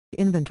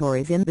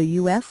Inventories in the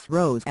U.S.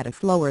 rose at a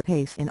slower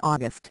pace in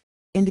August,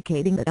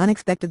 indicating that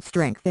unexpected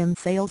strength in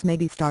sales may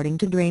be starting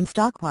to drain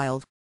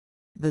stockpiles.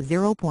 The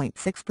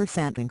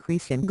 0.6%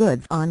 increase in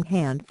goods on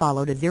hand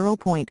followed a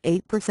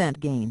 0.8%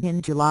 gain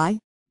in July,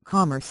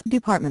 Commerce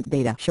Department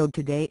data showed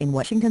today in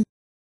Washington.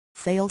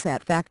 Sales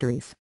at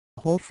factories,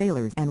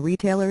 wholesalers and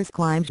retailers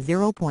climbed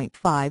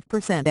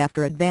 0.5%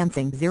 after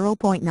advancing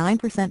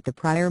 0.9% the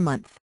prior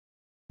month.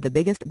 The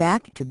biggest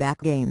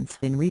back-to-back gains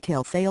in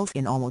retail sales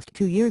in almost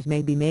 2 years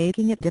may be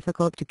making it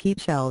difficult to keep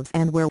shelves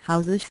and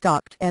warehouses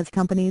stocked as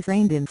companies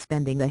reined in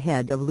spending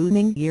ahead of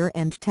looming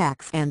year-end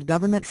tax and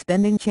government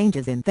spending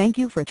changes in. Thank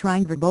you for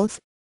trying verbose.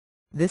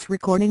 This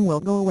recording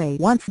will go away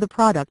once the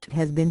product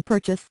has been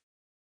purchased.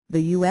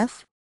 The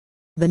U.S.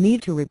 The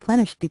need to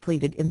replenish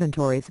depleted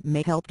inventories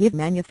may help give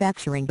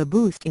manufacturing a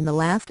boost in the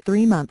last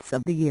 3 months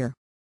of the year.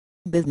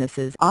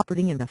 Businesses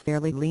operating in a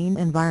fairly lean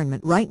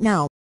environment right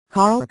now,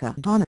 Carl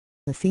Cardano,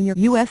 the senior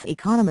U.S.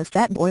 economist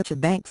at Deutsche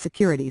Bank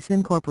Securities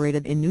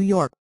Incorporated in New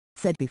York,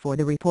 said before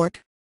the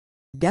report.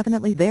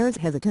 Definitely there's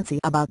hesitancy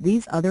about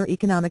these other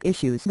economic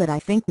issues that I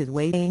think is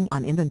weighing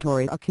on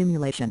inventory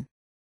accumulation.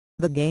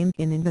 The gain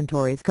in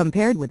inventories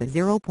compared with a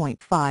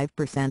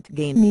 0.5%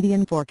 gain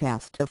median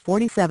forecast of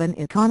 47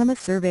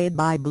 economists surveyed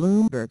by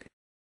Bloomberg.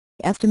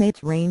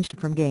 Estimates ranged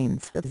from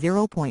gains of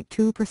 0.2%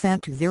 to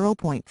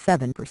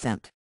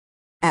 0.7%.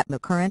 At the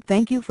current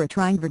thank you for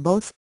trying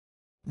verbose.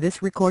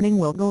 This recording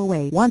will go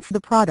away once the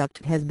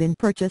product has been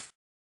purchased.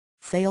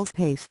 Sales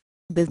pace.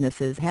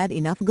 Businesses had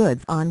enough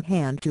goods on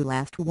hand to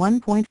last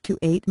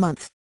 1.28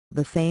 months,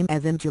 the same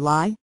as in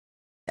July.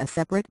 A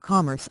separate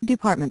Commerce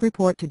Department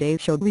report today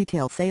showed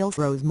retail sales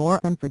rose more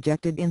than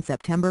projected in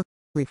September,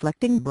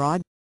 reflecting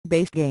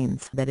broad-based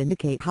gains that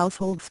indicate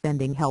household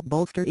spending helped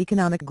bolster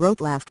economic growth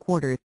last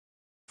quarter.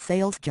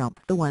 Sales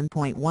jumped. The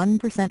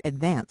 1.1%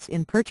 advance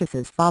in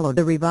purchases followed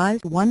a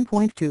revised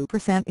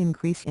 1.2%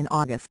 increase in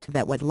August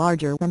that was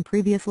larger than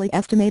previously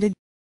estimated.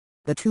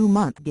 The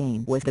 2-month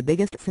gain was the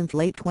biggest since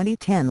late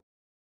 2010.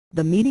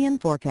 The median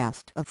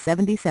forecast of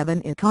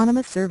 77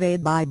 economists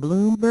surveyed by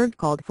Bloomberg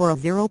called for a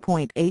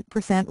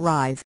 0.8%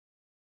 rise.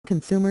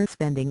 Consumer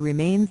spending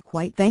remains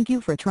quite. Thank you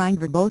for trying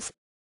verbose.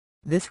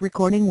 This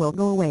recording will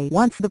go away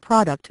once the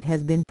product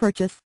has been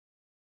purchased.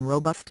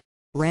 Robust.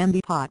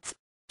 Randy Potts,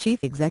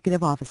 Chief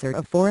Executive Officer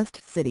of Forest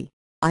City,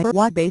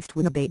 Iowa-based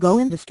Winnebago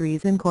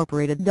Industries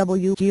Incorporated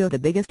WGO, the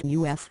biggest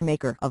U.S.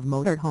 maker of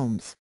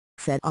motorhomes,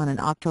 said on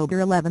an October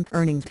 11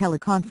 earnings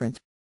teleconference.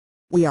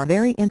 We are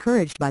very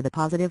encouraged by the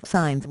positive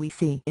signs we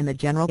see in the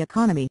general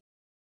economy.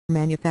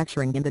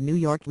 Manufacturing in the New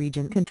York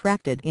region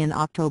contracted in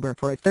October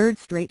for a third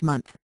straight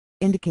month,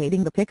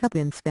 indicating the pickup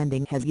in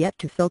spending has yet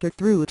to filter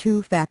through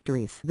to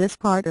factories this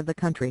part of the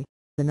country,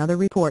 another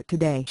report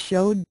today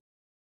showed.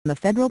 The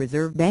Federal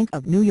Reserve Bank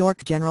of New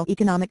York's general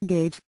economic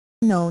gauge,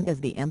 known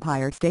as the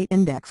Empire State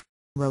Index,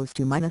 rose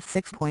to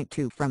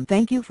 -6.2 from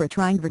thank you for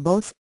trying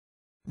verbose.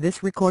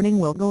 This recording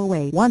will go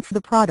away once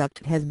the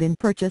product has been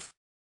purchased.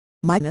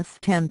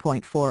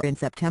 -10.4 in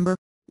September,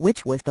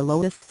 which was the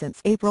lowest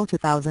since April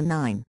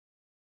 2009.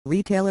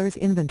 Retailers'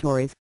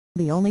 inventories,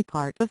 the only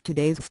part of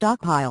today's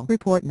stockpile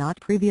report not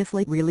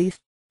previously released,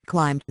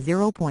 climbed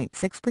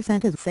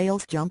 0.6% as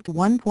sales jumped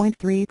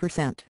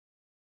 1.3%.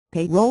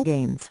 Payroll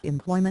gains.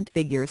 Employment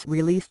figures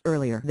released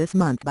earlier this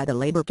month by the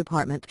Labor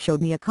Department showed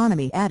the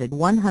economy added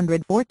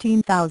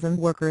 114,000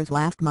 workers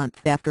last month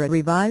after a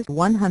revised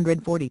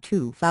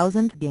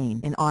 142,000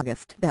 gain in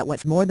August that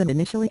was more than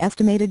initially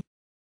estimated.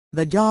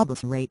 The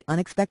jobless rate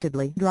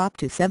unexpectedly dropped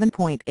to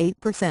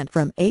 7.8%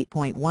 from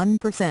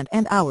 8.1%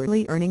 and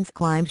hourly earnings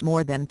climbed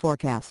more than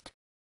forecast.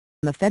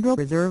 The Federal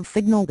Reserve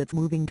signaled it's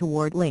moving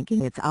toward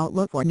linking its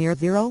outlook for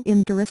near-zero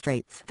interest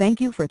rates.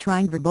 Thank you for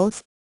trying verbose.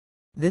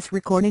 This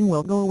recording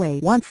will go away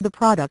once the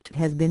product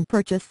has been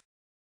purchased.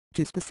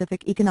 To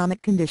specific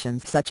economic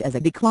conditions such as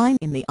a decline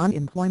in the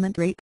unemployment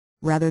rate,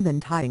 rather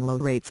than tying low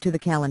rates to the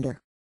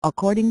calendar,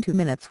 according to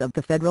minutes of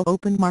the Federal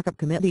Open Market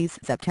Committee's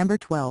September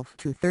 12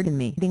 to 13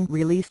 meeting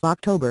released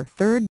October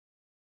 3.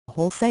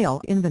 Wholesale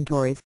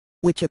inventories,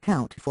 which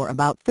account for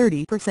about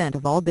 30%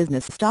 of all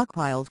business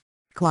stockpiles,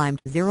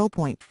 climbed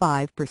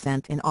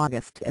 0.5% in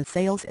August as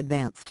sales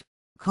advanced,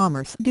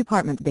 Commerce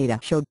Department data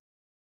showed.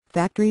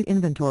 Factory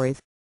inventories,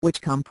 which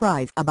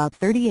comprise about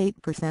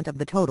 38% of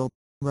the total,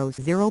 rose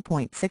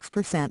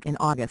 0.6% in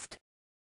August,